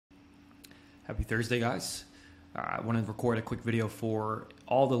Happy Thursday, guys. I want to record a quick video for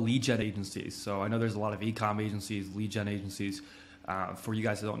all the lead gen agencies. So I know there's a lot of e-com agencies, lead gen agencies. For you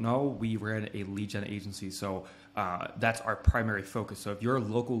guys that don't know, we ran a lead gen agency. So that's our primary focus. So if you're a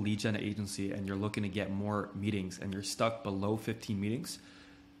local lead gen agency and you're looking to get more meetings and you're stuck below 15 meetings,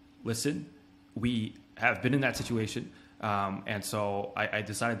 listen, we have been in that situation. And so I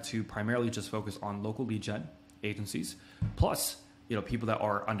decided to primarily just focus on local lead gen agencies, plus people that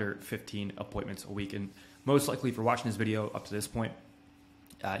are under 15 appointments a week. And most likely, if you're watching this video up to this point,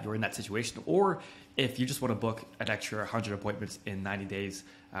 you're in that situation. Or if you just want to book an extra 100 appointments in 90 days,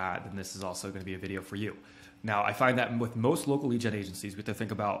 then this is also going to be a video for you. Now, I find that with most local lead gen agencies, we have to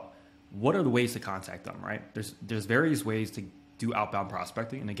think about what are the ways to contact them, right? There's various ways to do outbound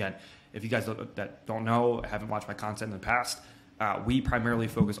prospecting. And again, if you guys that don't know, haven't watched my content in the past, we primarily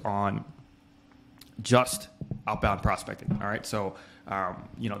focus on just outbound prospecting. All right. So,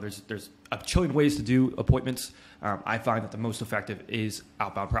 there's a trillion ways to do appointments. I find that the most effective is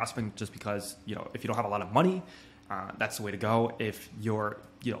outbound prospecting just because, if you don't have a lot of money, that's the way to go. If your,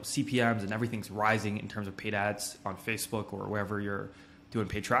 CPMs and everything's rising in terms of paid ads on Facebook or wherever you're doing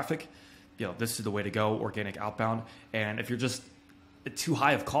paid traffic, this is the way to go, organic outbound. And if you're just too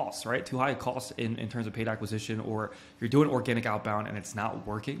high of costs, right? Too high of costs in terms of paid acquisition, or you're doing organic outbound and it's not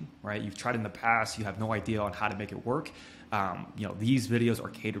working, right? You've tried in the past, you have no idea on how to make it work. These videos are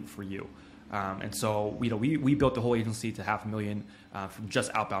catered for you. And so, we built the whole agency to $500,000 from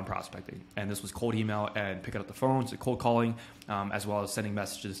just outbound prospecting. And this was cold email and picking up the phone, so cold calling, as well as sending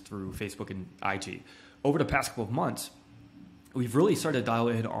messages through Facebook and IG. Over the past couple of months, we've really started to dial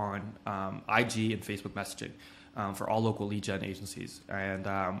in on IG and Facebook messaging. For all local lead gen agencies, and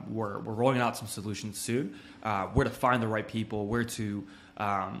we're rolling out some solutions soon. Where to find the right people, where to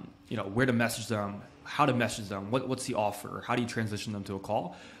where to message them, how to message them, what's the offer, how do you transition them to a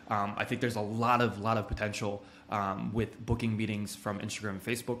call. I think there's a lot of potential with booking meetings from Instagram and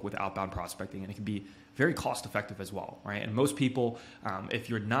Facebook with outbound prospecting, and it can be very cost effective as well, right? And most people, if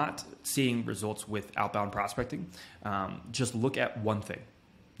you're not seeing results with outbound prospecting, just look at one thing.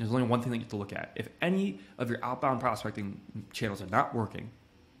 There's only one thing that you have to look at. If any of your outbound prospecting channels are not working,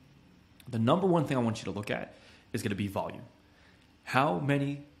 the number one thing I want you to look at is going to be volume. How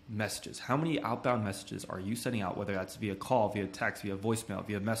many messages, how many outbound messages are you sending out, whether that's via call, via text, via voicemail,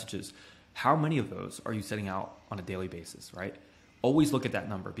 via messages? How many of those are you sending out on a daily basis, right? Always look at that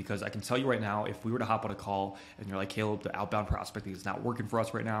number, because I can tell you right now, if we were to hop on a call and you're like, Caleb, the outbound prospecting is not working for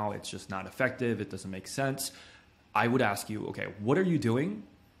us right now, it's just not effective, it doesn't make sense, I would ask you, okay, what are you doing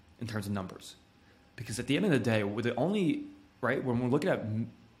in terms of numbers? Because at the end of the day, we're the only, right, when we're looking at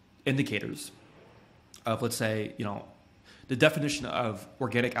indicators of, let's say, the definition of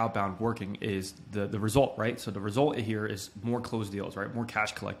organic outbound working is the result, right? So the result here is more closed deals, right? More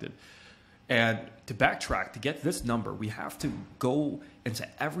cash collected. And to backtrack, to get this number, we have to go into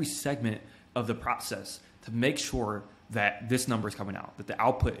every segment of the process to make sure that this number is coming out, that the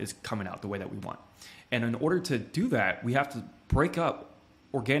output is coming out the way that we want. And in order to do that, we have to break up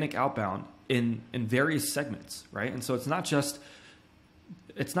organic outbound in various segments, right? And so it's not just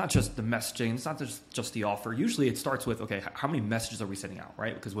the messaging, it's not just the offer. Usually it starts with, okay, how many messages are we sending out,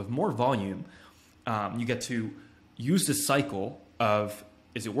 right? Because with more volume, you get to use the cycle of,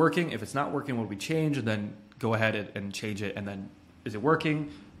 is it working? If it's not working, what do we change? And then go ahead and change it. And then, is it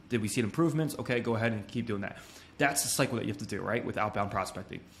working? Did we see improvements? Okay, go ahead and keep doing that. That's the cycle that you have to do, right, with outbound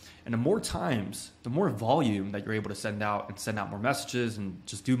prospecting. And the more times, the more volume that you're able to send out and send out more messages and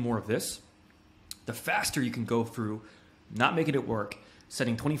just do more of this, the faster you can go through not making it work,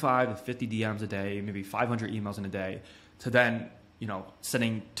 sending 25 to 50 DMs a day, maybe 500 emails in a day, to then,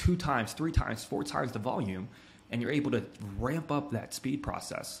 sending 2 times, 3 times, 4 times the volume, and you're able to ramp up that speed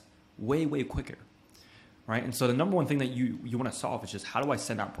process way, way quicker, right? And so the number one thing that you want to solve is just, how do I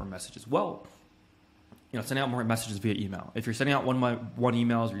send out more messages? Well, sending out more messages via email. If you're sending out one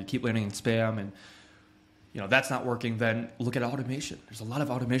emails or you keep landing in spam and that's not working, then look at automation. There's a lot of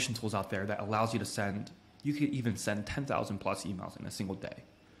automation tools out there that allows you to send. You could even send 10,000 plus emails in a single day.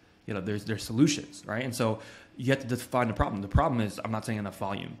 There's solutions, right? And so you have to define the problem. The problem is I'm not sending enough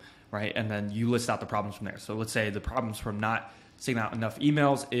volume, right? And then you list out the problems from there. So let's say the problems from not sending out enough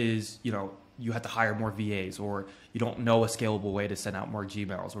emails is you have to hire more VAs, or you don't know a scalable way to send out more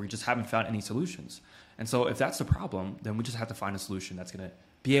Gmails, or you just haven't found any solutions. And so if that's the problem, then we just have to find a solution that's going to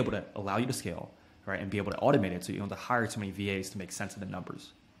be able to allow you to scale, right, and be able to automate it so you don't have to hire too many VAs to make sense of the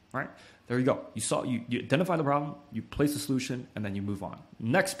numbers, right? There you go. You identify the problem, you place the solution, and then you move on.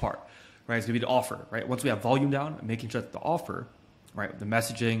 Next part, right, is going to be the offer, right? Once we have volume down, making sure that the offer, right, the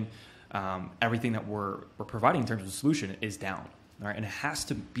messaging, everything that we're providing in terms of the solution is down. All right, and it has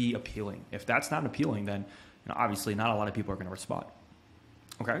to be appealing. If that's not appealing, then obviously not a lot of people are going to respond.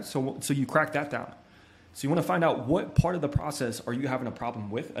 Okay, so you crack that down. So you want to find out what part of the process are you having a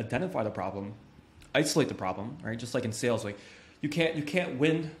problem with, identify the problem, isolate the problem, right? Just like in sales, like you can't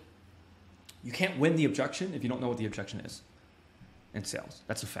win the objection if you don't know what the objection is in sales.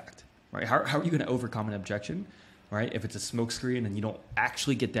 That's a fact, right? How are you going to overcome an objection, right? If it's a smokescreen and you don't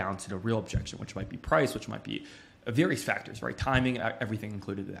actually get down to the real objection, which might be price, which might be various factors, right? Timing, everything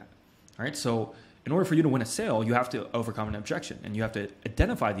included in that. All right, so in order for you to win a sale, you have to overcome an objection, and you have to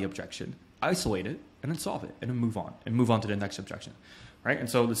identify the objection, isolate it, and then solve it, and then move on to the next objection, right? And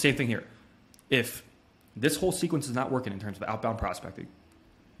so the same thing here. If this whole sequence is not working in terms of outbound prospecting,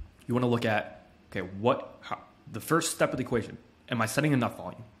 you want to look at, okay, the first step of the equation, am I setting enough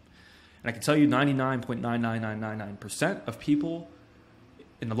volume? And I can tell you 99.99999% of people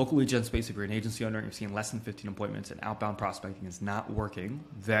in the local lead gen space, if you're an agency owner and you're seeing less than 15 appointments and outbound prospecting is not working,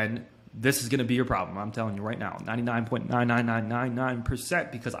 then this is going to be your problem. I'm telling you right now,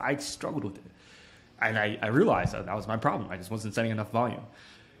 99.99999%, because I struggled with it. And I realized that was my problem. I just wasn't setting enough volume.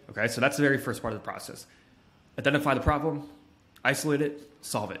 Okay, so that's the very first part of the process. Identify the problem, isolate it,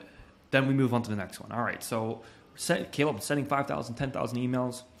 solve it. Then we move on to the next one. All right, so Caleb, sending 5,000, 10,000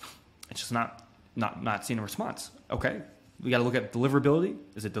 emails. It's just not seeing a response. Okay, we got to look at deliverability.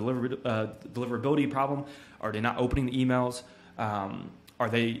 Is it deliverability problem? Are they not opening the emails? Are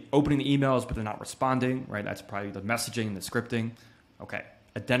they opening the emails but they're not responding? Right, that's probably the messaging, the scripting. Okay,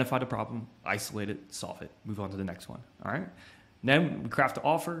 identify the problem, isolate it, solve it. Move on to the next one. All right. Then we craft the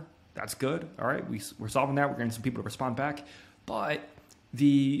offer. That's good. All right, we're solving that. We're getting some people to respond back, but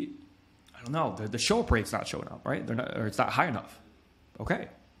the show up rate's not showing up. Right, or it's not high enough. Okay,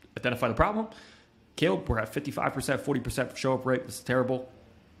 identify the problem. Caleb, we're at 55%, 40% show up rate. This is terrible.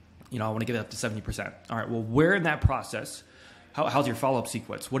 I want to get it up to 70%. All right. Well, where in that process? How's your follow-up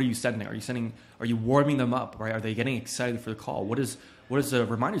sequence? What are you sending? Are you warming them up? Right? Are they getting excited for the call? What does the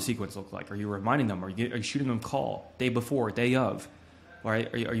reminder sequence look like? Are you reminding them? Are you shooting them a call day before, day of?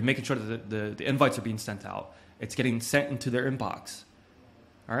 Right? Are you making sure that the invites are being sent out? It's getting sent into their inbox.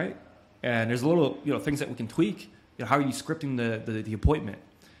 All right. And there's a little things that we can tweak. How are you scripting the appointment?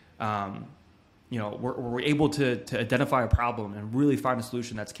 We're able to identify a problem and really find a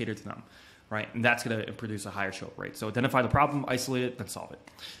solution that's catered to them. Right, and that's going to produce a higher show up rate. So identify the problem, isolate it, then solve it.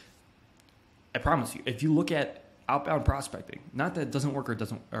 I promise you, if you look at outbound prospecting, not that it doesn't work or it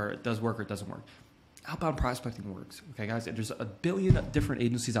does work or it doesn't work. Outbound prospecting works. Okay, guys, there's a billion different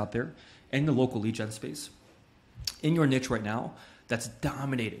agencies out there in the local lead gen space, in your niche right now, that's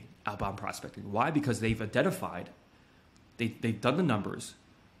dominating outbound prospecting. Why? Because they've identified, they've done the numbers,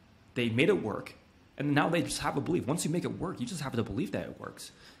 they made it work, and now they just have a belief. Once you make it work, you just have the belief that it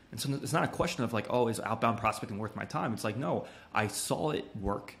works. And so it's not a question of like, oh, is outbound prospecting worth my time? It's like, no, I saw it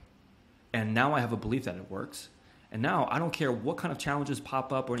work, and now I have a belief that it works. And now I don't care what kind of challenges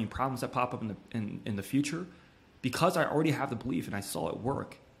pop up or any problems that pop up in the future, because I already have the belief and I saw it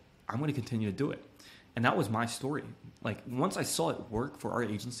work, I'm going to continue to do it. And that was my story. Like once I saw it work for our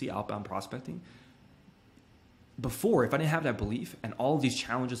agency, outbound prospecting, before, if I didn't have that belief and all of these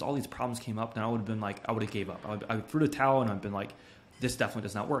challenges, all these problems came up, then I would have gave up. I threw the towel and I've been like, this definitely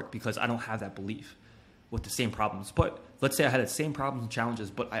does not work because I don't have that belief with the same problems. But let's say I had the same problems and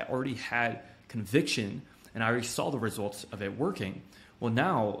challenges, but I already had conviction and I already saw the results of it working. Well,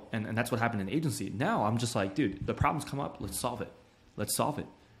 now, and that's what happened in agency. Now I'm just like, dude, the problems come up. Let's solve it. Let's solve it.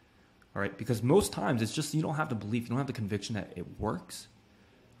 All right. Because most times it's just, you don't have the belief. You don't have the conviction that it works.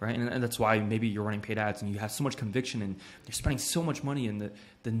 Right. And that's why maybe you're running paid ads and you have so much conviction and you're spending so much money and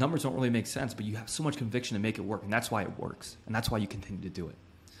the numbers don't really make sense, but you have so much conviction to make it work. And that's why it works. And that's why you continue to do it.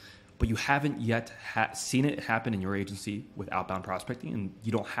 But you haven't yet seen it happen in your agency with outbound prospecting, and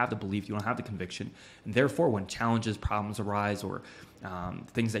you don't have the belief, you don't have the conviction. And therefore, when challenges, problems arise, or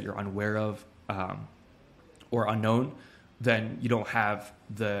things that you're unaware of or unknown, then you don't have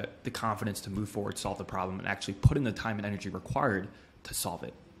the confidence to move forward, solve the problem, and actually put in the time and energy required to solve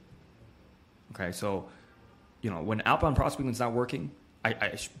it. Okay, so when outbound prospecting is not working,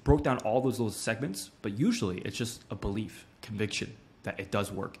 I broke down all those little segments, but usually it's just a belief, conviction that it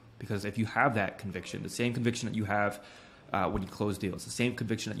does work. Because if you have that conviction, the same conviction that you have when you close deals, the same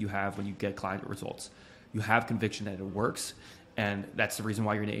conviction that you have when you get client results, you have conviction that it works. And that's the reason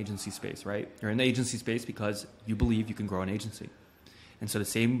why you're in the agency space, right? You're in the agency space because you believe you can grow an agency. And so the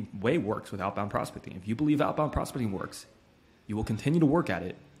same way works with outbound prospecting. If you believe outbound prospecting works, you will continue to work at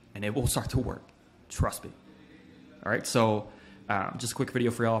it and it will start to work. Trust me. All right. So just a quick video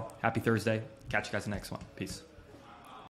for y'all. Happy Thursday. Catch you guys in the next one. Peace.